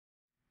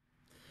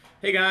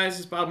Hey guys,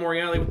 it's Bob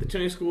Moriarty with the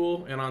Tuning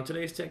School, and on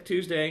today's Tech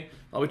Tuesday,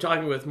 I'll be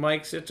talking with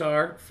Mike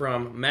Sitar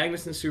from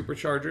Magnuson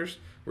Superchargers.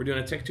 We're doing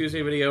a Tech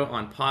Tuesday video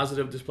on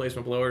positive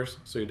displacement blowers,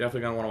 so you're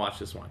definitely going to want to watch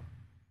this one.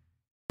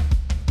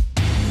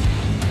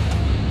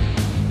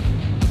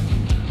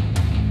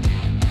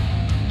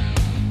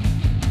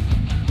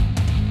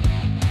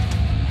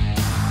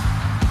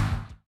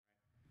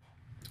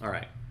 All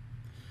right.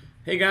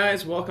 Hey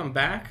guys, welcome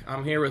back.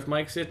 I'm here with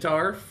Mike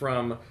Sitar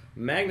from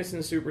Magnuson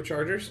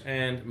Superchargers,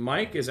 and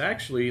Mike is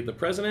actually the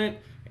president,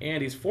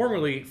 and he's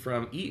formerly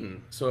from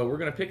Eaton. So we're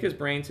going to pick his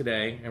brain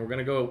today, and we're going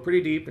to go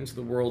pretty deep into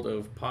the world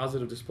of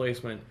positive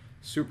displacement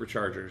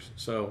superchargers.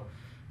 So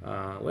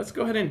let's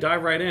go ahead and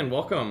dive right in.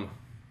 Welcome.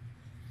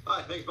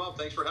 Hi, thanks Bob.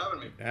 Thanks for having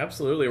me.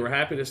 Absolutely. We're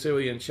happy to sit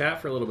with you and chat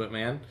for a little bit,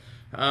 man.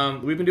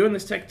 We've been doing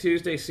this Tech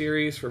Tuesday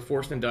series for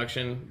forced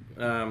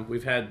induction.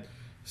 We've had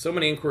so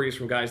many inquiries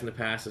from guys in the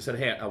past that said,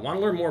 hey, I want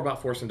to learn more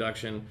about forced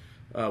induction,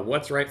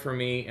 what's right for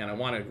me, and I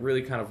want to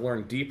really kind of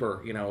learn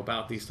deeper,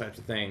 about these types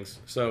of things.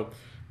 So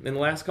in the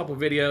last couple of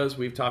videos,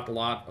 we've talked a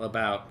lot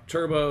about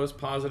turbos,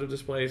 positive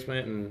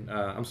displacement,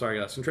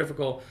 and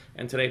centrifugal,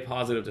 and today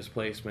positive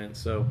displacement.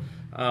 So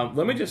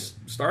let me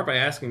just start by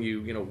asking you,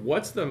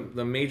 what's the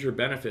major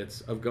benefits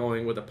of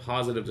going with a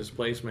positive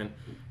displacement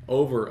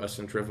over a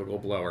centrifugal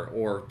blower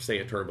or say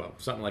a turbo,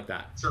 something like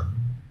that? Sure.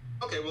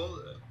 Okay, well,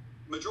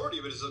 majority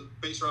of it is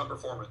based around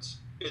performance.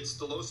 It's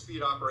the low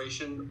speed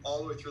operation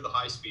all the way through the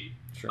high speed.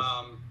 Sure.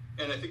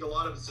 And I think a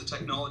lot of it's the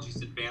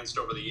technology's advanced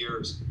over the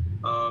years.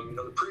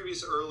 The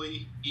previous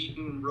early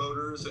Eaton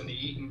rotors and the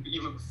Eaton,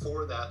 even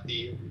before that,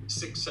 the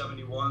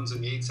 671s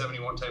and the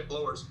 871 type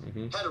blowers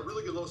had a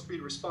really good low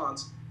speed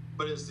response.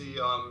 But as the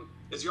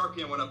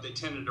RPM went up, they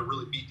tended to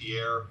really beat the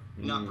air,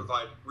 not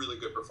provide really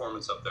good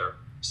performance up there.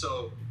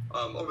 So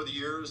over the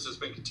years, there's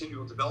been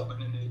continual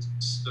development in these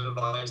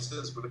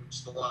devices, which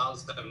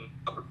allows them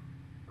to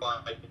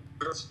provide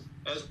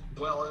as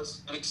well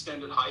as an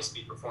extended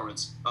high-speed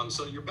performance.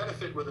 So your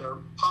benefit with a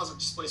positive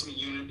displacement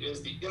unit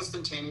is the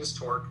instantaneous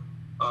torque.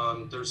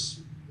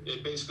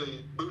 It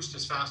basically boosts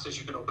as fast as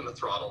you can open the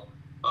throttle,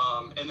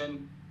 and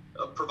then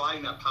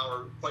providing that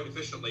power quite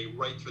efficiently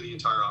right through the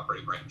entire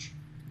operating range.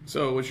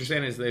 So what you're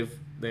saying is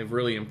they've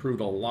really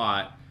improved a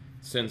lot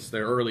since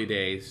their early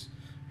days.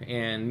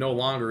 And no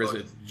longer is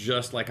it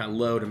just like a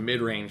low to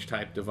mid-range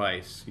type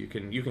device. You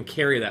can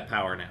carry that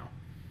power now.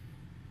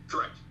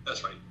 Correct.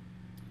 That's right.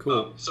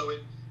 Cool. So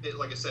it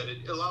like I said,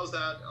 it allows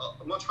that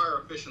much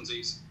higher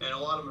efficiencies, and a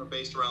lot of them are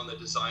based around the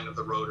design of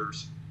the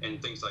rotors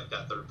and things like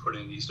that are put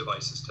in these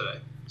devices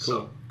today.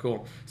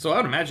 Cool. So I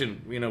would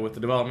imagine, with the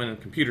development of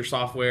computer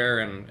software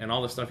and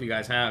all the stuff you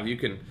guys have, you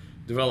can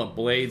develop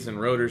blades and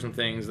rotors and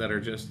things that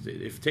are just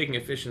taking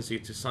efficiency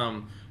to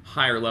some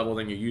higher level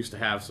than you used to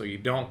have, so you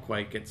don't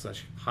quite get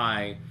such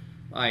high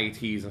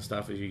IATs and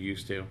stuff as you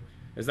used to.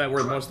 Is that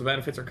where most of the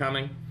benefits are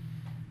coming?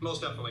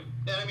 Most definitely.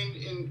 And I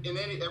mean,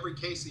 in every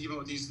case, even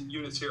with these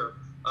units here,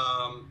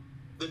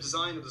 the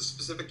design of the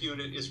specific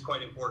unit is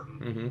quite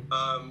important.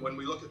 When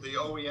we look at the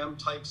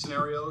OEM type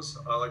scenarios,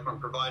 like when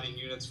providing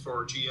units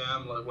for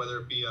GM, whether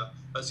it be a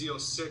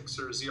Z06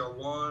 or a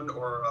ZL1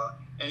 or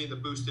any of the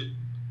boosted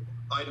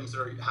items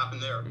that happen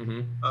there.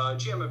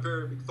 GM have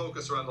very big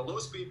focus around the low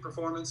speed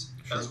performance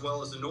as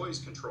well as the noise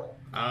control.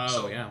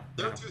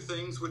 There are two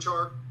things which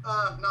are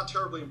not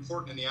terribly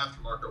important in the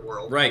aftermarket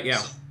world. Right, yeah.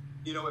 So,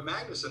 at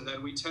Magnuson,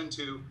 then we tend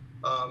to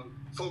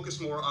focus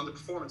more on the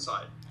performance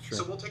side.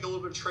 So we'll take a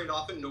little bit of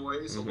trade-off in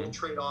noise, a little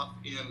trade-off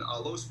in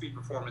low speed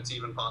performance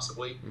even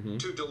possibly,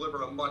 to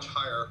deliver a much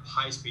higher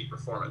high-speed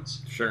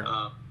performance.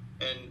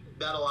 And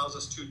that allows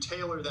us to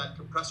tailor that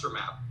compressor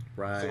map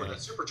for that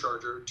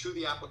supercharger to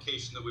the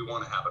application that we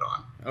want to have it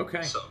on.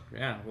 Okay.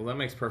 Yeah, well, that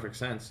makes perfect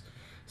sense.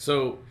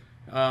 So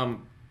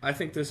I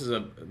think this is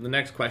the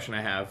next question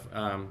I have,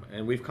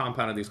 and we've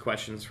compounded these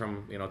questions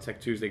from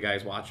Tech Tuesday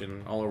guys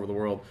watching all over the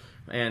world,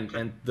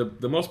 and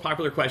the most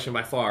popular question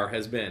by far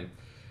has been,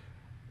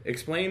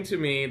 explain to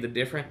me the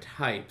different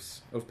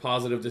types of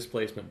positive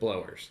displacement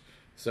blowers.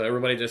 So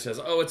everybody just says,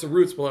 oh, it's a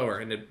roots blower.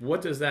 And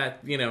what does that,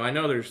 I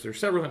know there's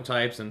several different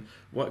types. And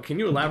can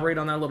you elaborate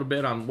on that a little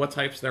bit on what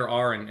types there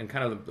are and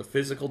kind of the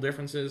physical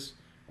differences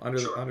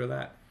under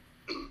that?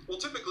 Well,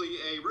 typically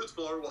a roots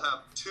blower will have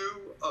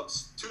two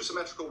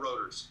symmetrical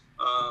rotors.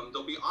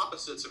 They'll be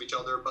opposites of each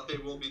other, but they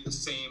will be the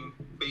same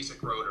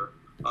basic rotor.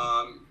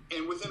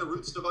 And within a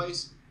roots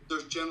device,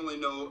 there's generally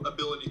no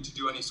ability to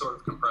do any sort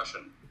of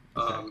compression.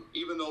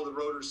 Even though the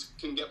rotors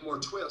can get more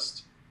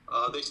twist,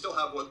 they still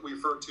have what we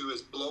refer to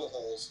as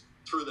blowholes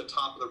through the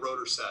top of the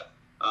rotor set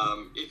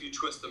if you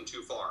twist them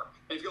too far.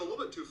 And if you go a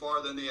little bit too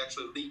far, then they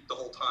actually leak the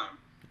whole time.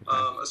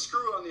 A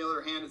screw, on the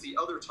other hand, is the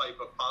other type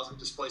of positive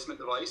displacement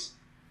device.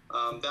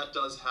 That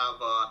does have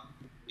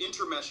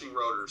intermeshing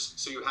rotors.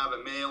 So you have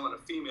a male and a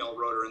female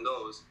rotor in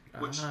those,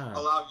 which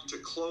allow you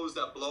to close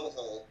that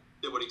blowhole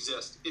that would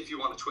exist if you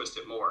want to twist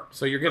it more.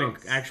 So you're getting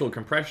actual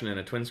compression in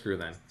a twin screw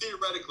then?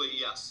 Theoretically,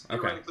 yes.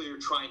 Theoretically, you're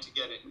trying to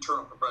get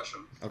internal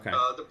compression.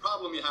 The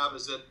problem you have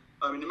is that,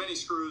 in many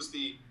screws,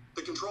 the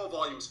the control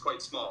volume is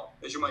quite small.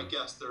 As you might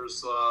guess, there's,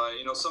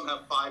 some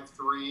have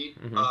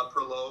 5.3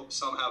 per lobe,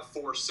 some have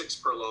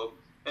 4.6 per lobe.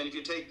 And if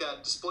you take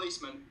that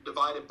displacement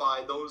divided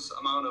by those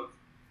amount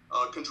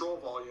of control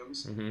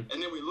volumes, and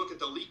then we look at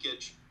the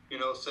leakage,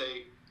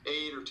 say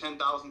 8 or 10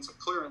 thousandths of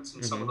clearance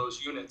in some of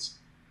those units,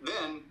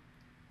 then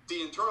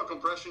the internal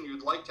compression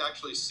you'd like to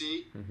actually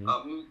see,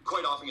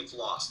 quite often gets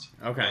lost.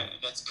 Okay. And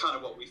that's kind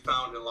of what we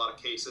found in a lot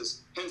of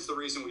cases, hence the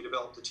reason we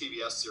developed the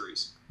TVS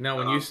series. Now,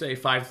 when you say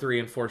 5.3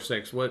 and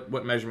 4.6,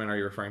 what measurement are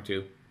you referring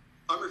to?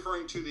 I'm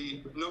referring to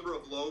the number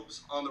of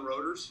lobes on the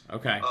rotors.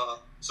 Okay.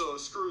 So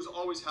screws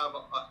always have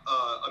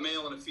a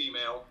male and a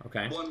female.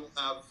 Okay. One will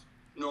have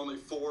normally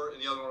 4,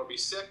 and the other one will be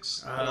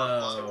 6.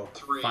 Oh,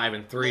 5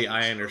 and 3.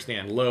 I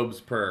understand. Lobes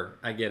per.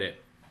 I get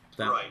it.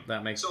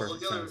 That makes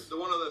perfect sense. The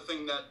one other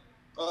thing that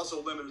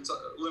also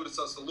limits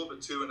us a little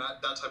bit too, and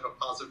that type of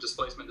positive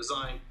displacement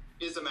design,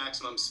 is the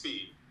maximum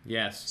speed.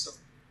 Yes. So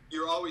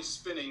you're always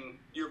spinning.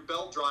 You're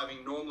belt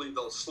driving normally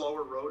the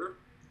slower rotor,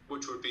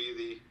 which would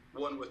be the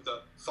one with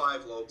the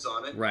 5 lobes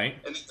on it. Right.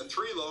 And then the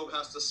 3 lobe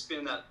has to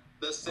spin that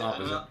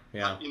opposite.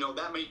 Yeah.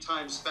 That many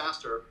times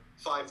faster,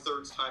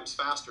 5/3 times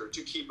faster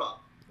to keep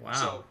up. Wow.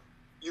 So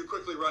you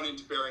quickly run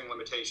into bearing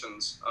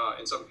limitations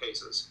in some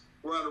cases.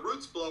 Where on a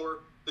roots blower,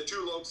 the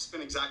 2 lobes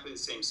spin exactly the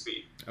same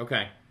speed.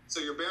 Okay. So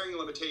your bearing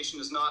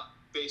limitation is not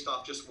based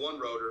off just one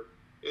rotor,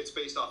 it's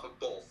based off of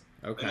both.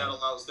 Okay. And that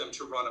allows them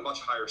to run a much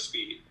higher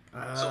speed.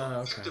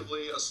 So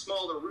effectively, a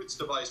smaller roots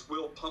device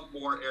will pump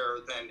more air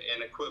than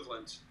an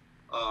equivalent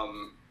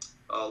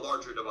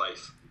larger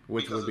device.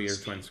 Which would be your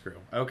twin screw.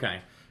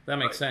 Okay. That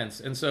makes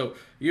sense. And so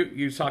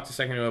you talked a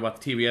second ago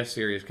about the TVS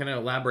series. Can you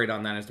elaborate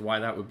on that as to why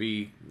that would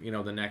be,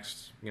 the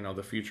next,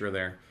 the future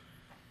there?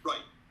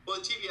 Right. Well,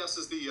 the TVS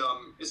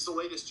is the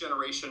latest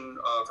generation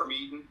from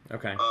Eaton.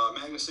 Okay.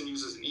 Magnuson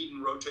uses an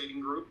Eaton rotating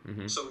group.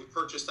 So we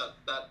purchased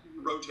that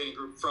rotating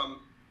group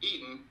from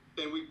Eaton.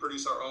 Then we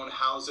produce our own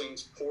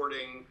housings,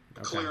 porting,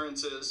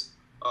 clearances,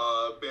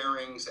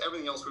 bearings,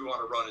 everything else we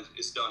want to run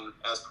is done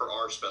as per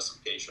our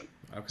specification.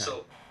 Okay.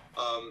 So,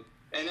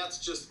 and that's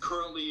just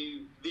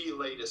currently the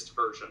latest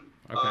version.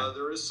 Okay.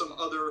 There is some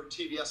other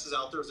TVSs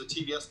out there. There's a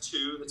TVS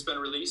 2 that's been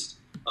released.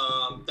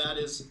 That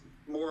is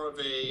more of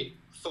a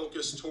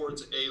focus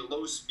towards a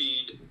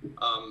low-speed,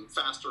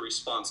 faster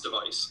response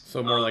device.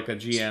 So more like a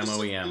GM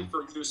OEM.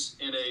 For use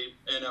in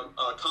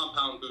a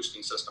compound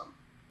boosting system.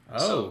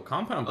 Oh,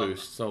 compound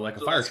boost. So like a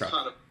fire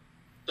truck.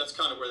 That's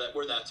kind of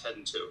where that's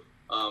heading to.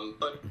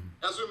 But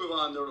as we move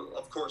on, there will,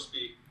 of course,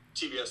 be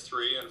TVS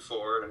 3 and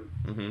 4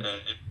 and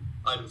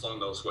items along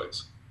those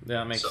ways.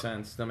 That makes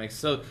sense.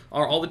 So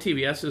are all the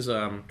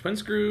TVSs twin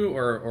screw,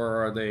 or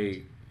are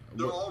they...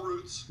 They're all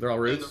roots. They're all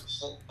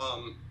roots?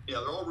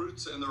 They're all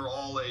roots, and they're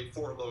all a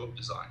 4-lobe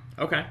design.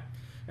 Okay.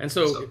 And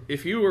so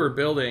if you were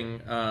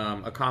building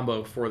a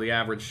combo for the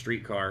average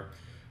street car,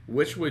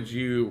 which would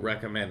you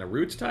recommend? A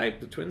roots type,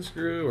 the twin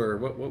screw, or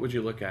what would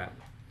you look at?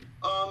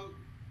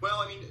 Well,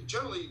 I mean,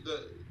 generally,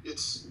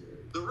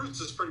 the roots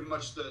is pretty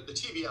much, the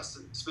TVS,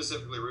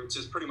 specifically roots,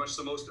 is pretty much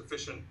the most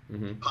efficient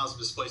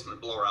positive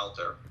displacement blower out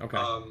there. Okay.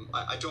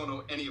 I don't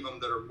know any of them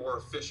that are more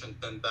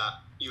efficient than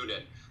that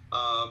unit.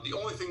 The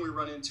only thing we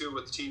run into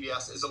with the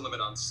TVS is a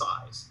limit on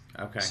size.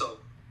 Okay. So,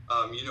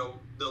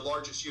 the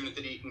largest unit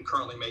that Eaton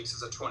currently makes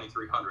is a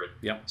 2300.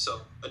 Yep.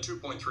 So a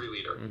 2.3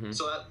 liter.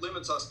 So that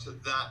limits us to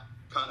that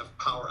kind of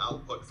power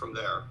output from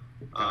there.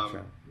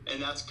 Gotcha. And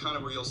that's kind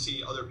of where you'll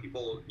see other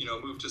people,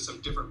 move to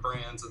some different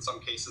brands in some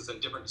cases and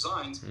different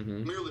designs,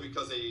 merely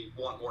because they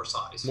want more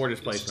size. More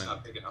displacement. It's just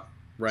not big enough.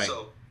 Right.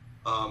 So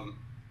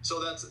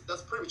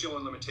that's pretty much the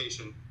only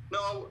limitation.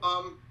 No,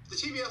 the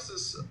TVS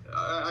is,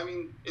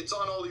 it's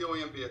on all the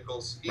OEM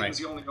vehicles. Eaton's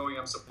the only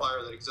OEM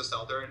supplier that exists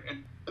out there.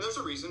 And there's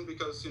a reason,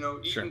 because,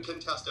 Eaton can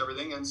test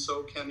everything, and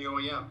so can the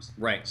OEMs.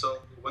 Right.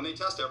 So when they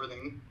test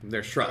everything,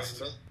 there's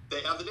trust.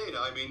 They have the data.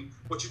 I mean,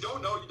 what you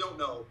don't know, you don't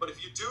know. But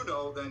if you do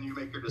know, then you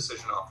make your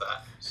decision off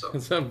that. So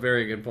that's a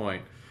very good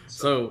point.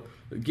 So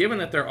given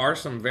that there are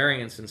some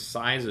variants in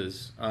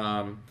sizes,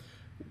 how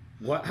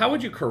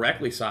would you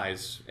correctly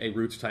size a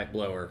roots type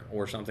blower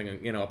or something,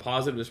 a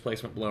positive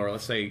displacement blower?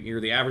 Let's say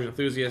you're the average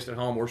enthusiast at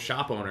home or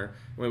shop owner.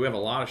 I mean, we have a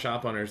lot of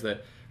shop owners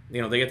that, they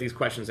get these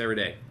questions every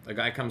day. A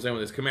guy comes in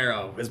with his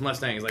Camaro, his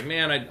Mustang. He's like,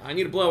 man, I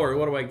need a blower.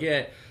 What do I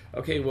get?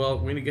 Okay, well,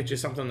 we need to get you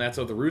something that's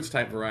of the roots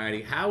type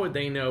variety. How would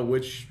they know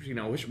which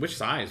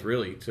size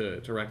really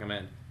to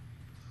recommend?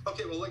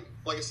 Okay, well,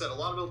 like I said, a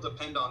lot of it will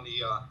depend on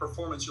the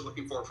performance you're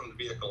looking for from the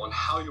vehicle and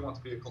how you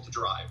want the vehicle to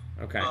drive.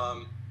 Okay.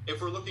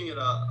 If we're looking at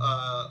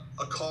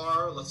a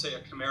car, let's say a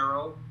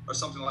Camaro or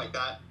something like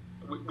that,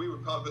 we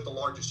would probably put the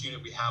largest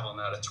unit we have on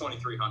that at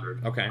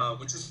 2300. Okay.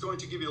 Which is going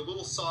to give you a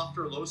little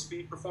softer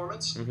low-speed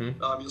performance.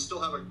 You'll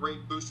still have a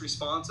great boost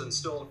response and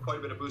still quite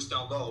a bit of boost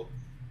down low.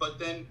 But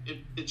then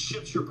it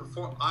shifts your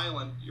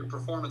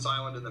performance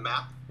island in the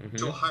map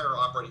to a higher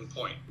operating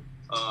point.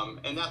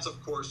 And that's,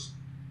 of course,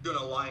 going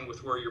to align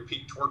with where your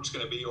peak torque is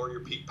going to be or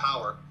your peak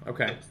power.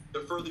 Okay.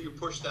 The further you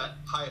push that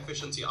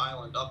high-efficiency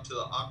island up to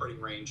the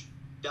operating range,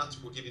 that's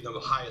what will give you the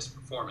highest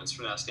performance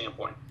from that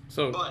standpoint.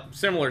 So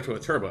similar to a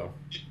turbo.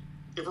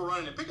 if we're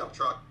running a pickup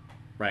truck,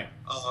 right,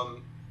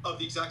 of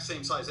the exact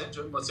same size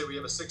engine, let's say we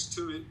have a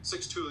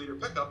 6.2 liter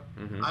pickup,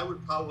 I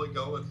would probably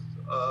go with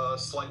a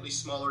slightly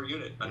smaller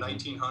unit, a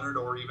 1900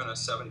 or even a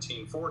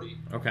 1740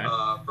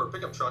 for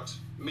pickup trucks,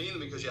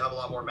 mainly because you have a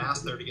lot more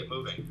mass there to get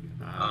moving.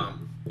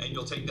 And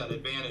you'll take that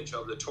advantage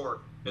of the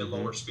torque at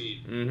lower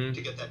speed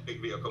to get that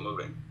big vehicle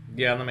moving.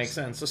 Yeah, that makes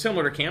sense. So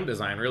similar to cam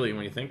design, really,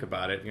 when you think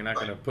about it. You're not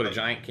going to put a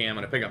giant cam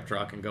in a pickup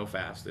truck and go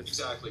fast.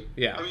 Exactly.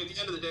 Yeah. I mean, at the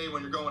end of the day,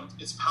 when you're going,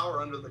 it's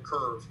power under the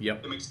curve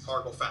that makes the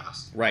car go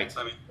fast. Right.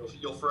 I mean,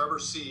 you'll forever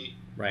see,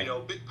 you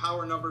know, big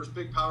power numbers.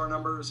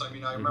 I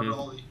mean, I remember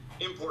all the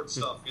import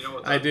stuff, you know,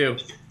 with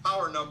the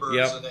power numbers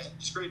and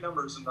these great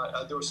numbers. And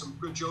there were some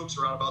good jokes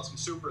around about some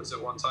Supras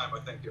at one time, I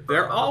think.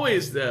 They're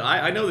always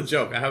I know the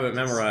joke. I have it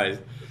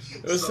memorized.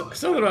 It was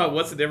something about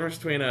what's the difference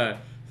between a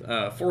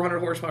 400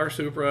 horsepower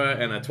Supra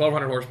and a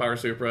 1200 horsepower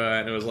Supra,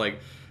 and it was like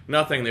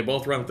nothing. They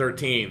both run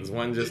 13s.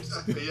 One just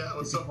exactly, it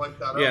was something like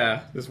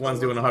that. This one's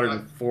doing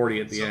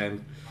 140 at the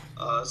end.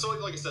 So,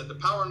 like I said, the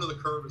power under the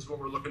curve is what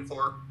we're looking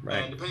for,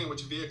 and depending on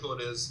which vehicle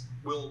it is,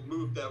 we'll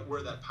move that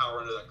where that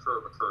power under that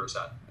curve occurs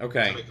at.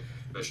 Okay. To make it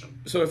efficient.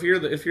 So if you're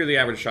the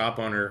average shop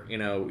owner, you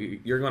know,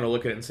 you're going to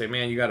look at it and say,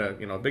 man, you got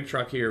a big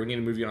truck here. We need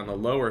to move you on the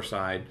lower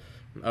side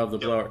of the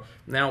blower.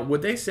 Now,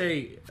 would they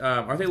say,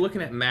 are they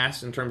looking at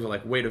mass in terms of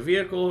like weight of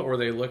vehicle, or are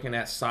they looking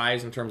at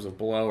size in terms of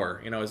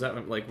blower? You know, is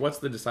that like, what's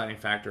the deciding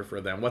factor for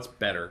them? What's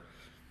better?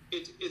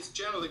 It's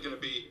generally going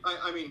to be,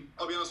 I mean,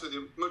 I'll be honest with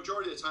you,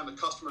 majority of the time the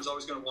customer's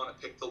always going to want to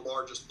pick the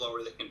largest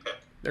blower they can pick.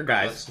 They're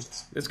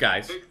guys. It's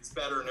guys. Big's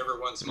better in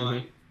everyone's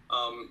mind.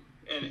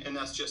 And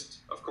that's just,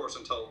 of course,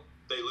 until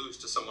they lose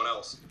to someone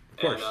else. Of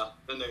course. And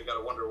then they've got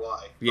to wonder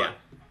why. Yeah.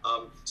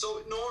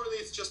 So normally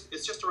it's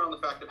just around the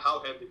fact of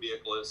how heavy the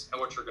vehicle is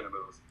and what you're going to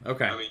move.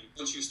 Okay. I mean,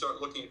 once you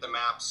start looking at the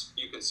maps,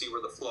 you can see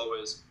where the flow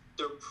is.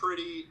 They're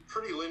pretty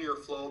linear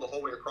flow the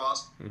whole way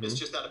across. It's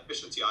just that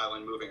efficiency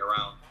island moving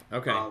around.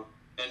 Okay.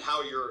 And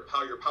how your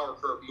power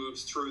curve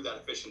moves through that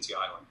efficiency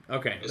island.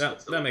 Okay,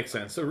 that makes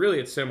sense. So really,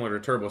 it's similar to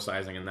turbo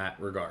sizing in that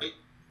regard.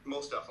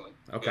 Most definitely.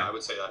 Okay. Yeah, I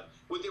would say that.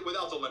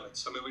 Without the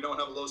limits. I mean, we don't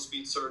have a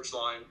low-speed surge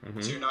line,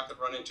 so you're not going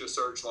to run into a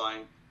surge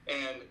line.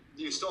 And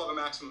you still have a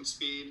maximum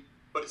speed,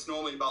 but it's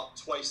normally about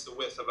twice the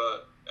width of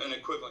an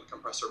equivalent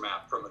compressor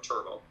map from a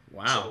turbo.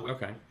 Wow, so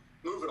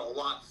move it a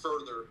lot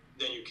further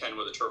than you can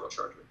with a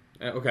turbocharger.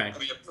 Okay. I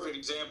mean, a perfect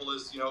example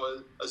is, you know,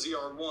 a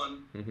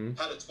ZR1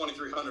 had a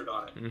 2300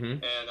 on it, and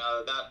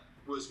that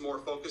was more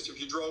focused. If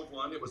you drove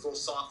one, it was a little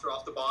softer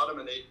off the bottom,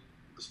 and it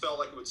felt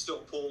like it would still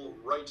pull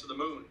right to the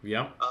moon.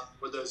 Yeah.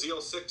 With the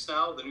Z06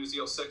 now, the new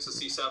Z06, the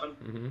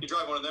C7, you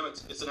drive one of them,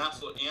 it's an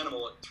absolute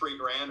animal at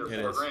 $3,000 or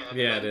 $4,000.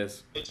 Yeah, it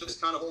is. It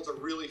just kind of holds a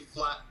really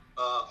flat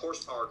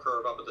horsepower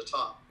curve up at the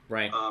top.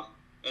 Right.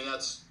 And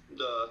that's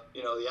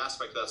the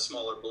aspect of that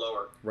smaller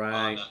blower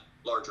on that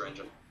larger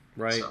engine.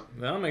 Right. So.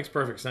 That makes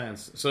perfect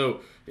sense. So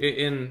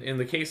in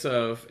the case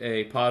of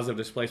a positive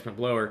displacement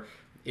blower,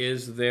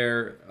 is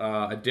there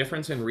a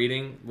difference in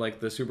reading like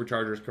the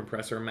Superchargers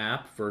compressor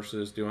map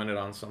versus doing it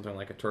on something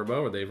like a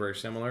turbo? Are they very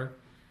similar?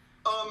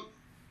 No,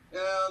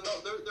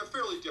 they're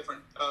fairly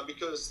different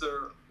because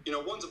they're,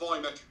 one's a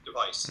volumetric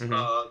device.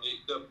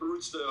 The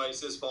Roots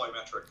device is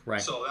volumetric.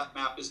 Right. So that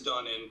map is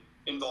done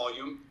in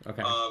volume.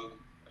 Okay.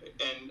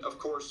 And of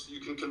course you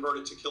can convert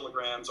it to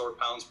kilograms or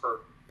pounds per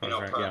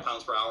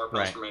pounds per hour,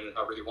 pounds per minute,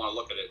 however you want to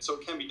look at it. So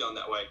it can be done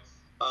that way.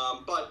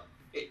 But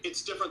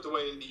it's different the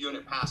way the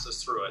unit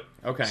passes through it.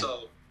 Okay.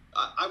 So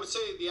I would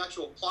say the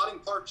actual plotting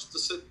part's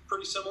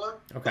pretty similar.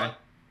 Okay.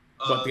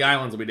 But the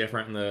islands will be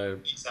different, and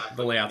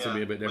the layouts will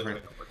be a bit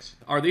different.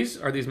 Are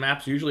these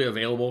maps usually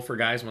available for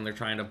guys when they're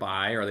trying to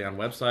buy? Are they on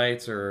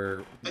websites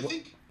or?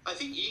 I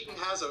think Eaton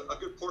has a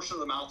good portion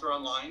of them out there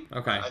online.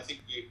 Okay. I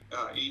think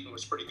Eaton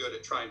was pretty good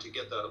at trying to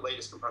get the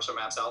latest compressor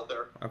maps out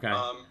there. Okay.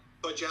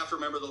 But you have to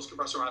remember those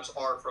compressor maps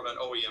are from an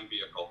OEM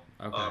vehicle.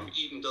 Okay.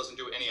 Eaton doesn't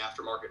do any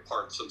aftermarket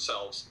parts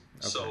themselves.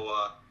 Okay. So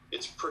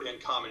it's pretty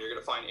uncommon. You're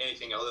going to find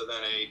anything other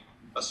than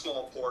a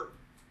small port,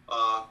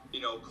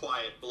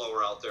 quiet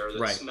blower out there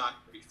that's not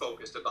going to be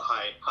focused at the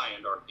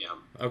high-end RPM.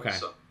 Okay.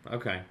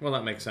 Okay. Well,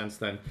 that makes sense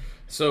then.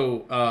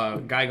 So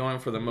guy going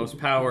for the most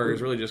power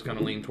is really just going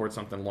to lean towards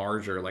something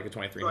larger, like a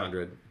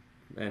 2300.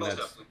 Right. And most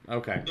definitely.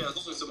 Okay. Yeah, as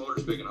long as the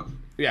motor's big enough.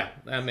 Yeah,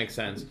 that makes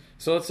sense.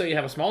 So let's say you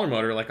have a smaller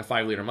motor, like a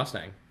 5-liter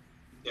Mustang.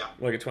 Yeah.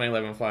 Like a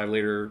 2011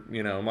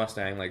 5-liter,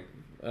 Mustang. Like,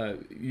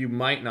 you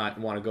might not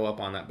want to go up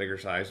on that bigger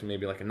size,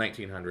 maybe like a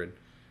 1900.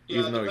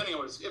 Yeah, depending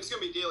on if it's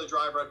going to be a daily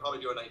driver, I'd probably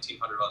do a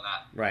 1900 on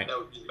that. Right. That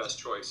would be the best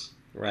choice.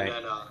 Right.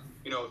 And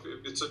then,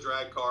 if it's a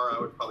drag car, I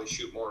would probably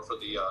shoot more for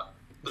the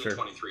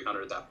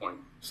 2300 at that point.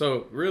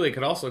 So really, it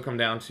could also come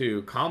down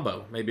to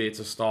combo. Maybe it's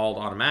a stalled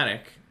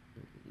automatic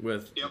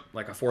with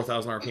like a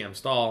 4,000 RPM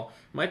stall.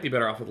 Might be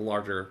better off with a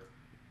larger.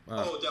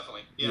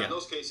 Definitely. Yeah, in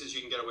those cases,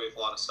 you can get away with a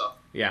lot of stuff.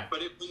 Yeah.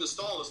 But when the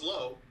stall is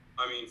low,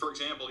 I mean, for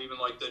example, even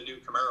like the new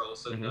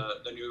Camaros and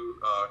the new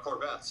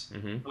Corvettes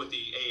with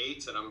the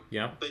A8s in them,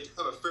 they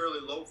have a fairly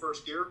low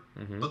first gear,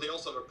 but they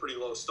also have a pretty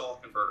low stall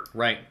converter.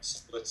 Right.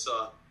 So it's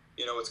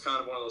it's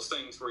kind of one of those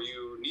things where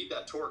you need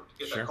that torque to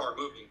get Sure. that car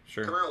moving.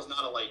 Sure. Camaro's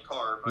not a light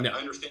car. I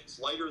understand it's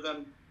lighter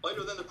than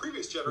the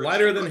previous generation.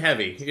 Lighter than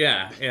heavy.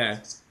 Yeah.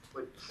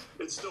 But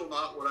it's still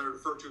not what I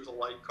refer to as a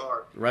light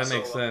car. Right,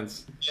 makes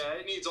sense. Yeah,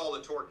 it needs all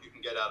the torque you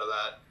can get out of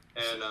that,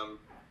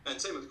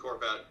 and same with the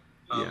Corvette.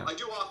 I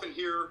do often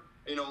hear,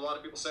 a lot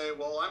of people say,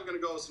 well, I'm going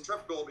to go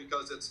Centrifugal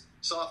because it's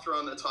softer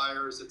on the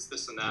tires, it's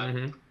this and that.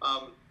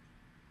 Mm-hmm.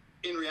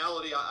 In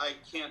reality, I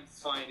can't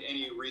find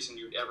any reason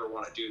you'd ever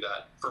want to do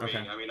that for me.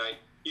 I mean,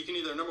 you can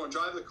either, number one,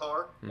 drive the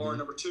car, or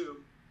number two,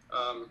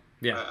 I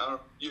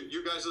don't,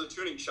 you guys are the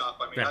tuning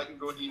shop. I mean, I can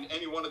go in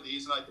any one of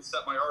these, and I can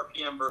set my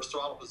RPM versus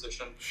throttle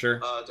position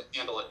to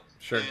handle it.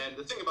 And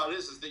the thing about it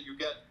is that you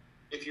get,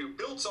 if you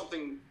build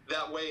something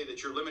that way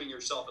that you're limiting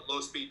yourself at low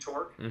speed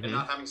torque and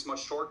not having so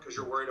much torque because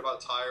you're worried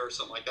about a tire or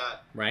something like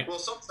that. Right. Well,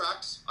 some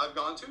tracks I've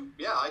gone to,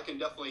 I can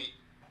definitely,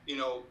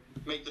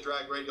 make the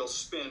drag radial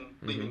spin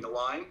leaving the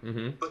line.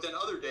 But then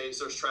other days,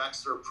 there's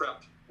tracks that are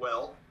prepped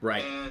well.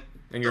 Right.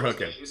 And you're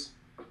hooking. Days,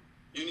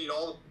 you need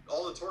all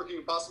the torque you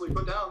can possibly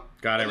put down.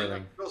 Got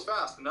everything. It goes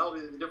fast. And that'll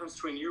be the difference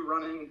between you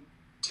running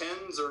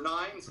 10s or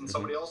 9s and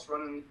somebody else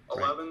running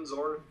 11s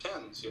or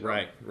 10s.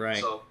 Right.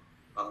 So,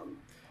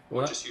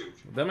 which is huge.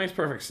 That makes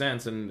perfect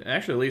sense, and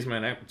actually leads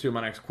me to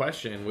my next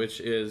question, which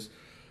is,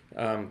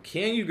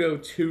 can you go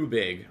too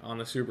big on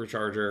the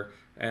supercharger?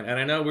 And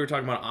I know we were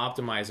talking about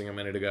optimizing a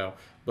minute ago,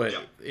 but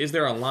is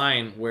there a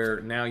line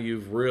where now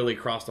you've really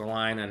crossed the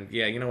line and,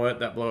 you know what,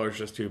 that blower is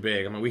just too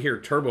big? I mean, we hear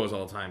turbos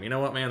all the time. You know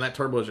what, man, that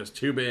turbo is just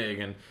too big,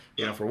 and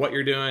for what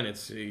you're doing,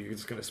 it's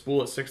going to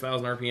spool at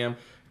 6,000 RPM.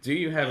 Do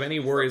you have any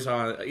worries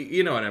on,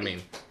 you know what I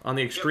mean, on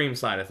the extreme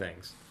side of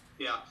things?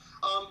 Yeah.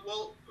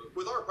 Well,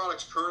 with our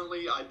products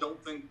currently, I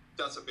don't think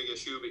that's a big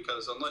issue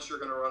because unless you're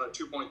going to run a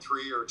 2.3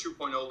 or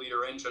 2.0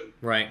 liter engine,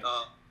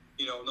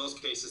 in those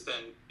cases,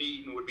 then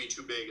Eaton would be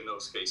too big in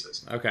those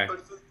cases. Okay.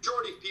 But the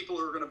majority of people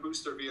who are going to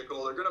boost their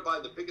vehicle, they're going to buy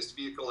the biggest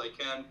vehicle they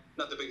can.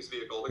 Not the biggest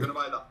vehicle. They're going to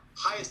buy the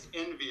highest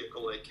end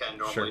vehicle they can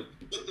normally,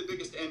 with the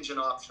biggest engine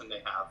option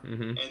they have,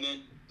 and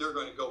then they're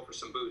going to go for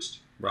some boost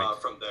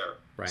from there.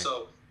 Right.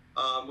 So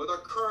with our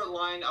current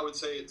line, I would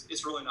say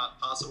it's really not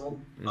possible.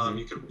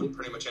 You could put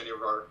pretty much any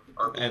of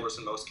our blowers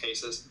in most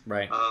cases.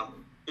 Right.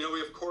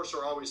 We of course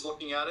are always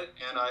looking at it,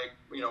 and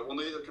we'll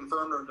neither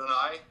confirm or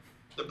deny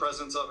the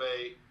presence of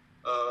a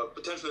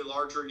potentially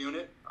larger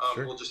unit.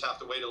 We'll just have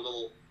to wait a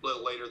little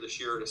later this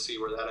year to see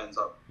where that ends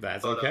up.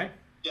 But, okay.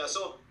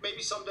 So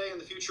maybe someday in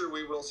the future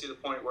we will see the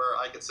point where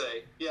I could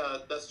say,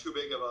 that's too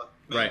big of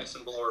a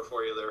Magnuson blower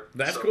for you there.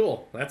 That's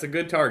cool. That's a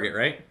good target,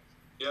 right?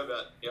 Yeah, I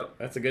bet. Yep.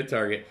 That's a good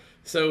target.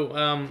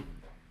 So,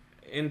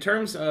 in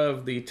terms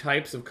of the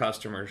types of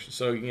customers,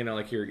 so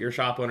like your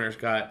shop owner's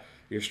got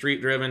your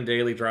street-driven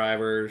daily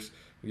drivers,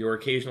 your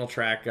occasional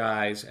track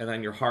guys, and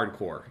then your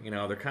hardcore.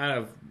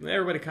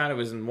 Everybody kind of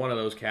is in one of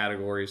those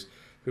categories.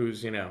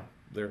 Who's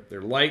they're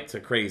light to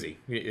crazy,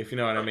 if you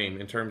know what I mean,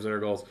 in terms of their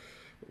goals.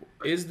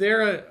 Is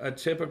there a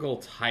typical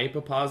type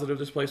of positive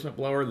displacement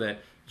blower that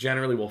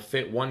generally will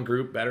fit one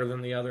group better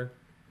than the other?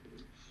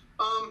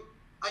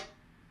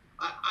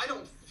 I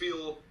don't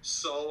feel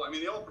so. I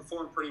mean, they all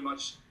perform pretty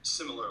much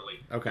similarly.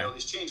 Okay.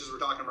 These changes we're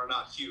talking about are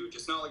not huge.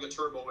 It's not like a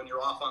turbo. When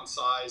you're off on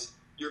size,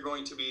 you're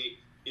going to be,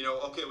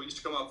 okay, we used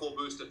to come out full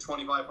boost at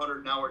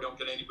 2,500. Now we don't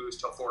get any boost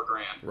till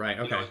 $4,000. Right.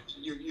 Okay.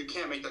 You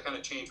can't make that kind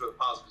of change with a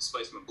positive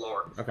displacement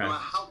blower. Okay. No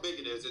matter how big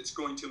it is, it's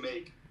going to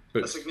make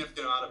a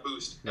significant amount of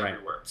boost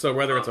everywhere. So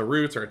whether it's a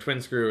Roots or a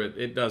twin screw,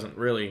 it doesn't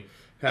really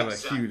have a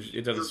huge.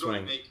 It doesn't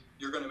swing.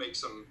 You're going to make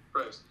some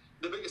progress.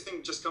 The biggest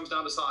thing just comes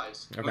down to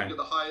size. Okay. Look at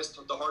the highest,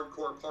 the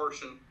hardcore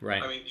portion.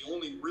 Right. I mean, the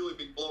only really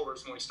big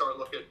blowers when we start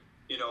looking at,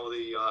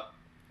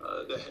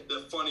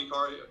 the funny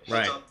car,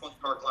 heads up, funny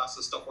car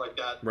classes, stuff like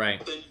that.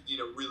 Right. Then you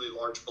need a really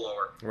large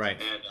blower. Right.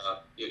 And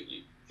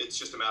it's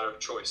just a matter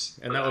of choice.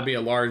 And that would be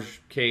a large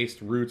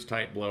cased Roots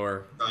type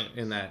blower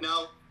in that.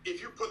 Now,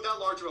 if you put that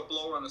large of a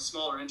blower on a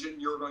smaller engine,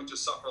 you're going to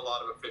suffer a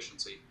lot of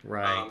efficiency.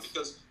 Right.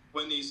 Because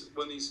when these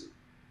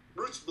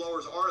Roots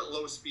blowers are at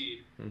low speed.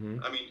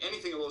 I mean,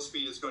 anything at low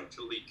speed is going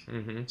to leak.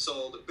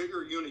 So the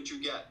bigger unit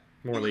you get,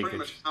 more you leakage. pretty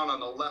much count on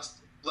the less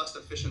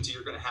efficiency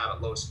you're going to have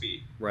at low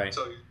speed. Right.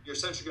 So you're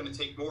essentially going to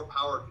take more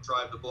power to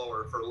drive the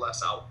blower for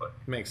less output.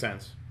 Makes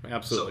sense.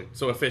 Absolutely.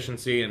 So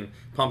efficiency and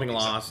pumping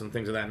loss and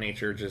things of that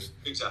nature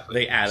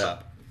they add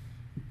up.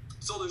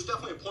 So there's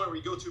definitely a point where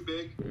you go too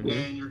big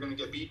and you're going to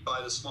get beat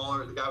by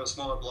the guy with a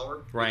smaller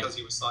blower because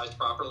he was sized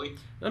properly.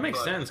 That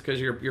makes sense because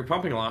your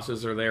pumping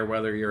losses are there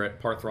whether you're at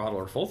part throttle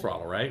or full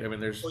throttle, right? I mean,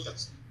 there's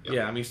I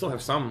mean, you still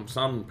have some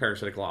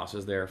parasitic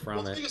losses there from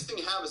it. The biggest thing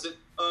you have is that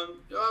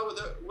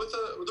with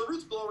the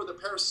Roots blower, the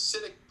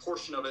parasitic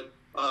portion of it,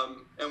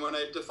 and when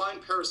I define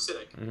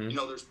parasitic,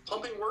 there's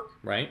pumping work,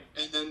 right,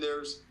 and then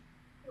there's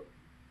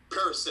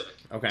parasitic.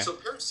 Okay. So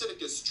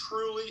parasitic is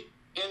truly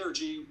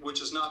energy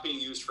which is not being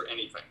used for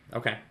anything.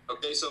 Okay.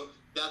 Okay, so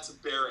that's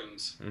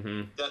bearings,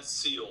 that's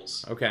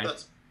seals, okay,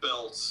 that's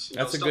belts.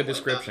 That's a good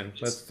description. Like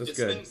that. That's good. It's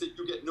things that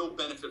you get no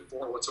benefit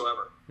for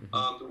whatsoever.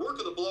 The work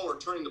of the blower,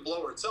 turning the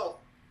blower itself,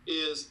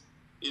 is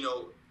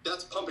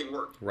that's pumping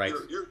work. Right.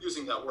 You're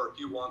using that work.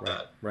 You want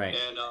that. Right.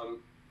 And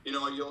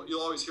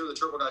you'll always hear the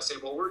turbo guy say,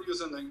 well, we're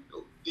using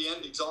the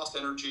end exhaust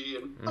energy,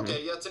 and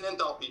okay, yeah, it's an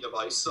enthalpy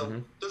device,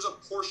 so there's a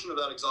portion of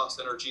that exhaust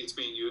energy that's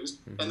being used,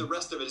 and the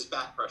rest of it is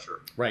back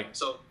pressure. Right.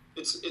 So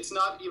it's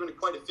not even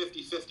quite a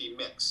 50-50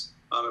 mix.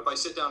 If I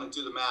sit down and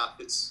do the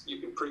math, you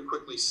can pretty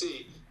quickly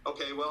see,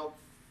 okay, well,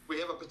 we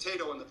have a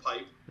potato in the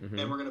pipe,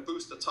 and we're going to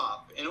boost the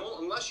top. And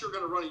unless you're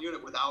going to run a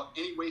unit without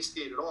any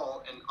wastegate at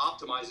all and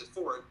optimize it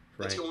for it,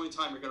 that's the only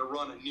time you're going to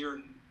run a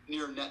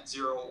near net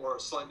zero or a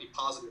slightly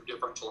positive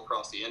differential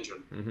across the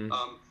engine.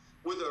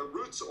 With a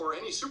Roots or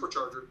any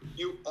supercharger,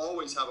 you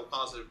always have a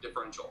positive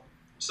differential.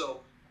 So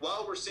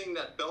while we're seeing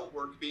that belt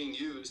work being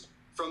used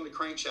from the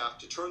crankshaft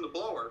to turn the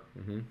blower,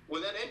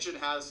 when that engine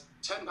has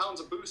 10 pounds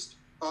of boost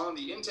on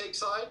the intake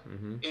side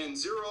and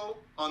 0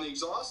 on the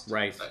exhaust,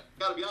 right. I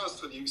got to be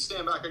honest with you,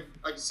 stand back,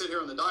 I can sit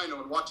here in the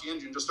dyno and watch the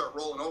engine just start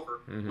rolling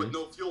over with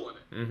no fuel in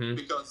it,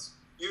 because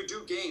you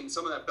do gain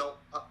some of that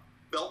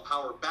belt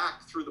power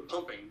back through the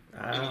pumping in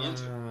the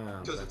engine,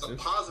 because it's a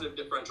positive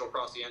differential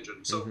across the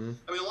engine. So,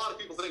 I mean, a lot of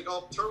people think,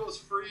 oh, turbo's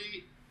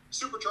free,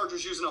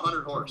 supercharger's using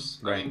 100 horse.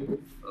 Right. I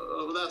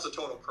mean, that's a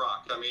total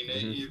crock. I mean,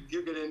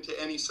 you get into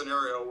any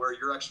scenario where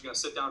you're actually going to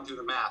sit down and do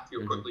the math,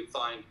 you'll quickly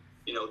find,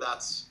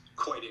 that's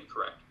quite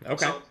incorrect.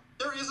 Okay. So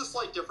there is a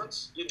slight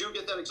difference. You do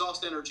get that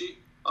exhaust energy.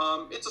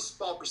 It's a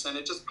small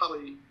percentage. It's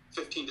probably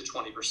 15 to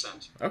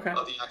 20% of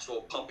the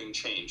actual pumping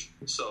change.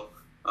 So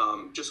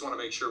just want to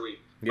make sure we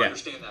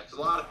understand that, because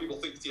a lot of people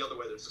think it's the other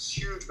way. There's this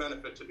huge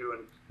benefit to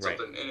doing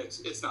something, and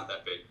it's not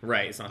that big.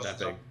 Right, it's not that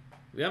big.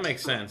 That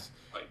makes sense.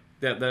 Right.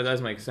 That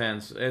does make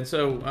sense. And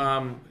so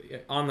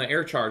on the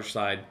air charge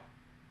side,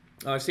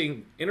 I've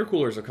seen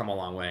intercoolers have come a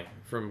long way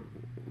from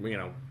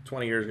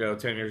 20 years ago,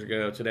 10 years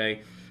ago,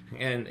 today.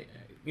 And,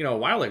 a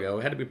while ago,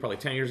 it had to be probably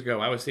 10 years ago,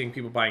 I was seeing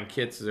people buying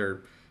kits that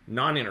are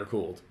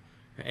non-intercooled.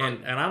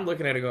 And I'm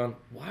looking at it going,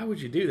 why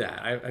would you do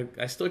that?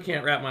 I still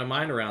can't wrap my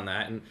mind around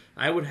that. And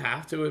I would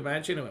have to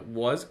imagine it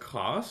was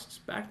costs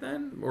back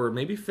then, or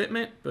maybe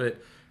fitment,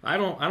 but I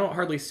don't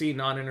hardly see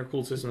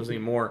non-intercooled systems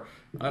anymore.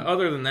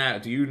 Other than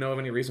that, do you know of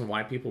any reason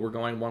why people were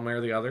going one way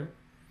or the other?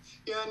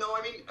 Yeah, no,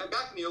 I mean,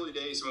 back in the early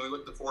days when we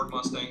looked at the Ford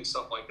Mustang,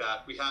 stuff like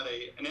that, we had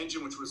an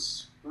engine which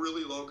was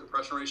really low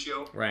compression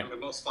ratio. Right. I mean,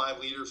 most 5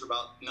 liters are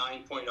about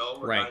 9.0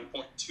 or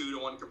 9.2 to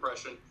 1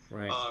 compression.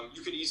 Right.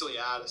 You could easily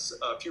add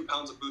a few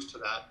pounds of boost to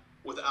that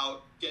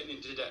without getting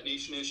into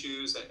detonation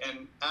issues,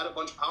 and add a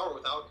bunch of power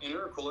without an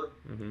intercooler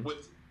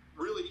with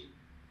really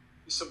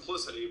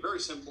simplicity, very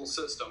simple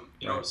system.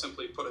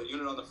 Simply put a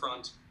unit on the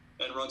front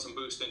and run some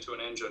boost into an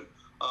engine.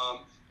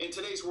 In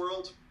today's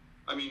world,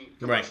 I mean,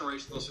 compression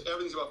ratios,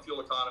 everything's about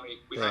fuel economy.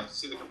 We have to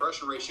see the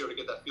compression ratio to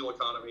get that fuel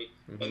economy.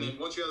 And then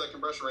once you have that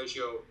compression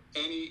ratio,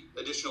 any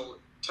additional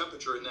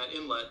temperature in that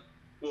inlet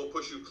will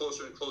push you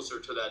closer and closer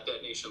to that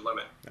detonation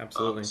limit.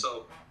 Absolutely.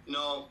 So,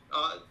 no,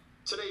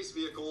 today's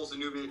vehicles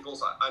and new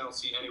vehicles, I don't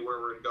see anywhere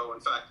we're going to go.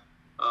 In fact,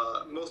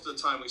 most of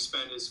the time we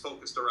spend is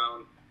focused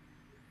around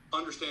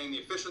understanding the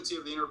efficiency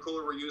of the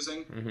intercooler we're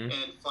using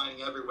and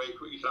finding every way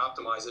we can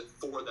optimize it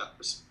for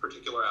that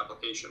particular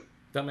application.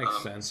 That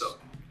makes sense. So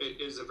it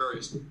is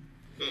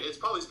it's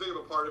probably as big of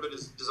a part of it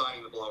as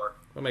designing the blower.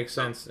 That makes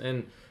sense.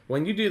 And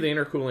when you do the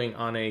intercooling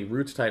on a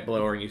Roots type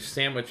blower and you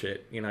sandwich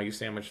it, you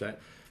sandwich that,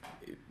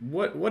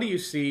 what do you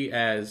see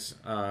as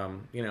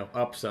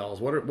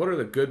upsells? What are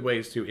the good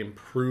ways to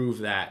improve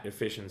that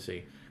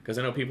efficiency? Because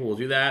I know people will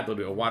do that. They'll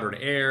do a water to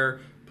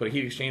air, put a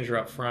heat exchanger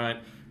up front.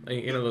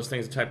 Those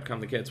things that type come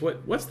to kits.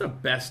 What's the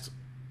best?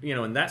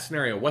 In that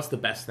scenario, what's the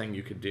best thing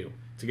you could do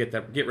to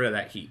get rid of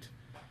that heat?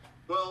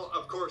 Well,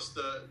 of course,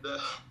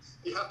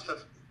 you have to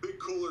have big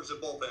coolers at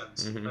both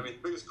ends. I mean, the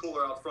biggest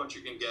cooler out front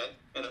you can get,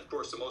 and of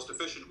course, the most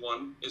efficient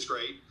one is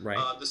great. Right.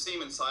 The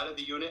same inside of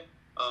the unit.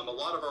 A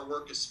lot of our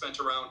work is spent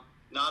around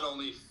not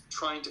only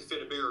trying to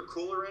fit a bigger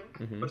cooler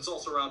in, but it's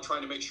also around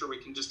trying to make sure we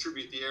can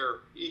distribute the air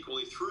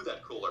equally through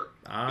that cooler.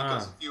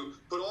 Because if you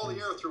put all the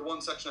air through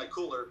one section of that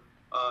cooler,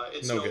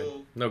 it's no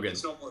good.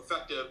 It's no more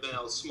effective than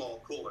a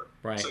small cooler.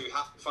 Right. So you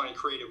have to find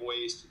creative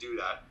ways to do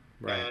that.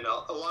 Right. And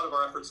a lot of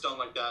our efforts done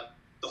like that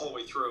the whole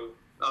way through.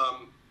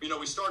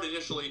 We started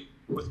initially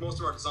with most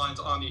of our designs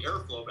on the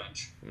airflow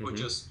bench,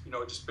 which is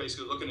just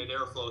basically looking at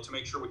airflow to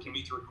make sure we can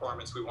meet the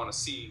requirements we want to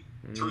see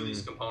through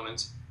these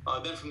components.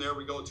 Then from there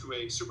we go to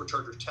a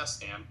supercharger test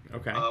stand,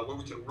 where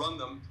we can run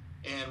them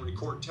and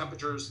record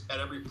temperatures at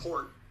every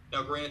port.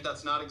 Now, granted,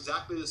 that's not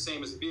exactly the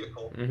same as a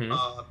vehicle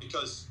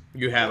because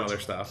you have other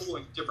stuff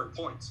pulling different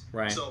points.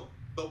 Right. So,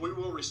 but we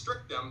will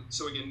restrict them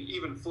so we can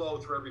even flow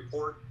through every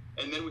port,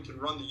 and then we can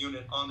run the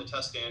unit on the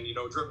test stand,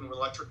 driven with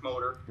electric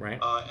motor.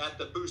 Right. At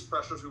the boost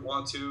pressures we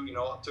want to,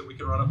 we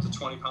can run up to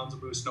 20 pounds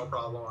of boost, no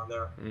problem on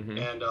there.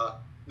 And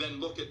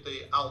then look at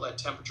the outlet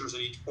temperatures at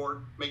each port,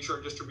 make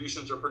sure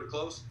distributions are pretty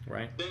close.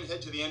 Right. Then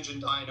head to the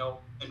engine dyno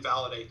and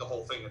validate the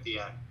whole thing at the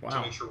end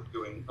to make sure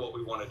we're doing what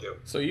we want to do.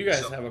 So you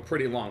guys have a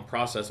pretty long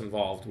process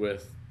involved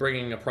with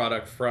bringing a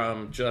product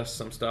from just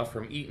some stuff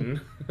from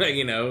Eaton,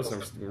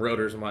 some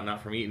rotors and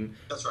whatnot from Eaton.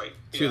 That's right.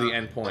 To the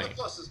end point. And the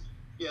plus is,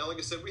 Yeah, like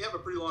I said, we have a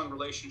pretty long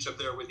relationship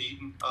there with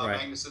Eaton. Right.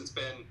 Magnuson's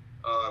been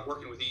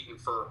working with Eaton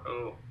for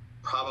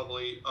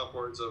probably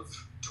upwards of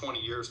 20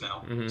 years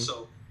now. Mm-hmm.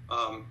 So,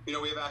 we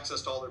have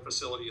access to all their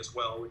facility as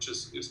well, which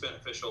is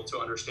beneficial to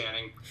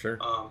understanding, Sure.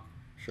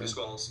 as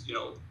well as,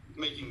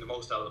 making the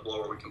most out of the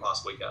blower we can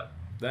possibly get.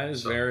 That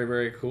is very,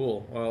 very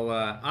cool. Well,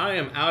 I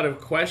am out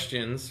of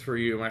questions for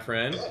you, my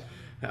friend.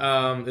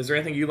 Yeah. Is there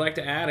anything you'd like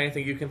to add?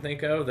 Anything you can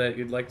think of that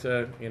you'd like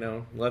to,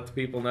 let the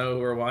people know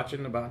who are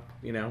watching about,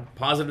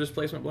 positive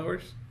displacement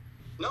blowers?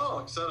 No,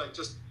 like I said,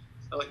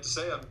 I like to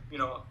say I'm,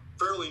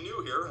 fairly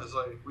new here, as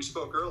we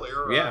spoke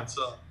earlier. Yeah.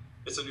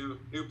 It's a new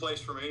place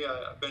for me.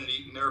 I've been at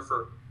Eaton there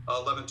for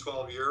 11,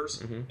 12 years,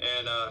 Mm-hmm.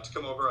 and to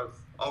come over,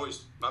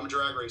 I'm a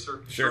drag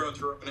racer, Sure. through and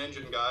through, an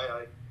engine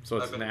guy. So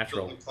it's I've been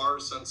natural. building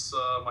cars since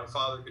my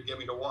father could get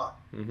me to walk.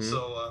 Mm-hmm.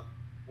 So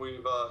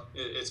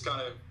it's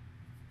kind of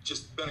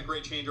just been a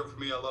great changeover for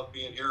me. I love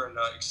being here and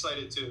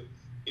excited to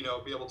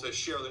be able to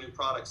share the new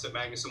products that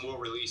Magnuson will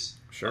release.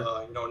 Sure.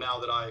 Now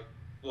that I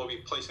will be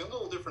placing a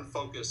little different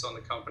focus on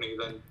the company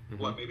than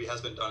Mm-hmm. what maybe has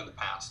been done in the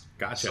past.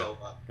 Gotcha. So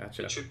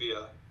Gotcha. it should be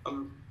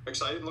I'm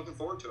excited and looking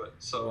forward to it.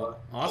 So Well,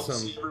 awesome.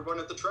 Hope to see everyone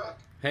at the track.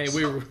 Hey,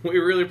 we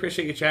really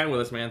appreciate you chatting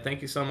with us, man.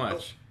 Thank you so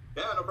much.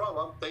 Yeah, no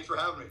problem. Thanks for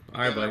having me. All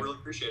right, Again, buddy. I really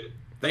appreciate it.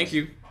 Thank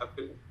you. Have a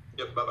good.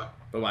 Yep. Bye bye.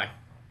 Bye-bye.